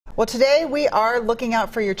Well, today we are looking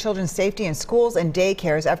out for your children's safety in schools and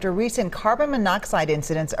daycares after recent carbon monoxide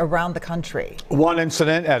incidents around the country. One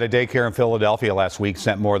incident at a daycare in Philadelphia last week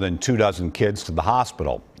sent more than 24 kids to the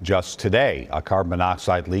hospital. Just today, a carbon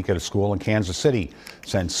monoxide leak at a school in Kansas City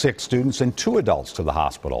sent 6 students and 2 adults to the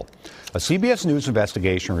hospital. A CBS News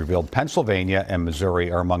investigation revealed Pennsylvania and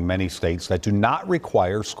Missouri are among many states that do not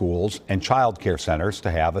require schools and child care centers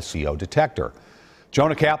to have a CO detector.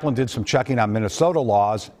 Jonah Kaplan did some checking on Minnesota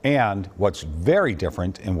laws and what's very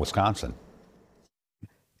different in Wisconsin.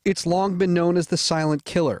 It's long been known as the silent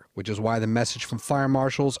killer, which is why the message from fire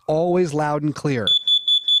marshals always loud and clear.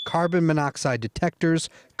 Carbon monoxide detectors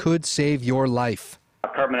could save your life.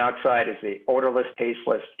 Carbon monoxide is the odorless,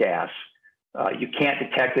 tasteless gas. You can't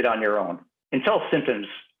detect it on your own until symptoms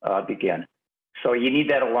begin. So you need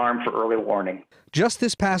that alarm for early warning. Just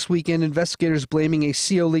this past weekend, investigators blaming a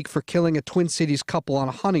CO leak for killing a Twin Cities couple on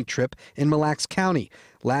a hunting trip in Mille Lacs County.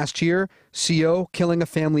 Last year, CO killing a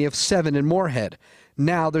family of 7 in Moorhead.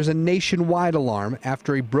 Now there's a nationwide alarm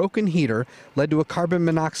after a broken heater led to a carbon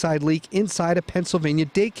monoxide leak inside a Pennsylvania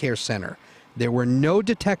daycare center. There were no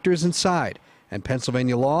detectors inside, and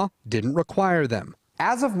Pennsylvania law didn't require them.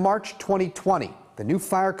 As of March 2020, the new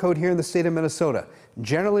fire code here in the state of Minnesota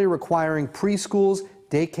generally requiring preschools,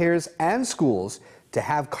 daycares, and schools to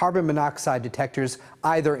have carbon monoxide detectors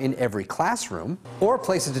either in every classroom or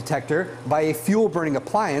place a detector by a fuel-burning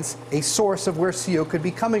appliance, a source of where CO could be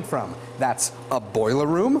coming from. That's a boiler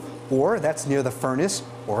room, or that's near the furnace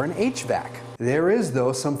or an HVAC. There is,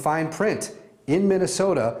 though, some fine print. In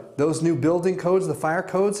Minnesota, those new building codes, the fire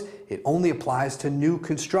codes, it only applies to new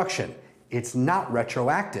construction. It's not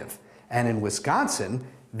retroactive. And in Wisconsin,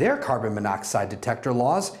 their carbon monoxide detector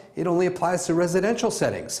laws, it only applies to residential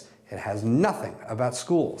settings. It has nothing about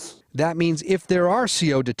schools. That means if there are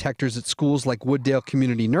CO detectors at schools like Wooddale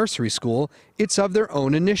Community Nursery School, it's of their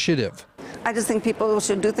own initiative. I just think people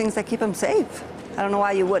should do things that keep them safe. I don't know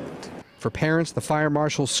why you wouldn't. For parents, the fire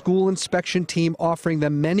marshal's school inspection team offering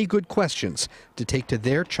them many good questions to take to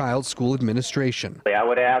their child's school administration. I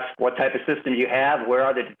would ask what type of system you have, where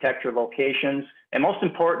are the detector locations, and most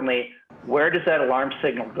importantly, where does that alarm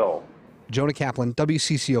signal go? Jonah Kaplan,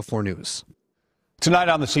 WCCO 4 News. Tonight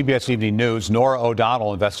on the CBS Evening News, Nora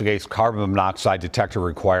O'Donnell investigates carbon monoxide detector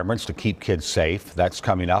requirements to keep kids safe. That's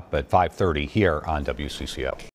coming up at 5:30 here on WCCO.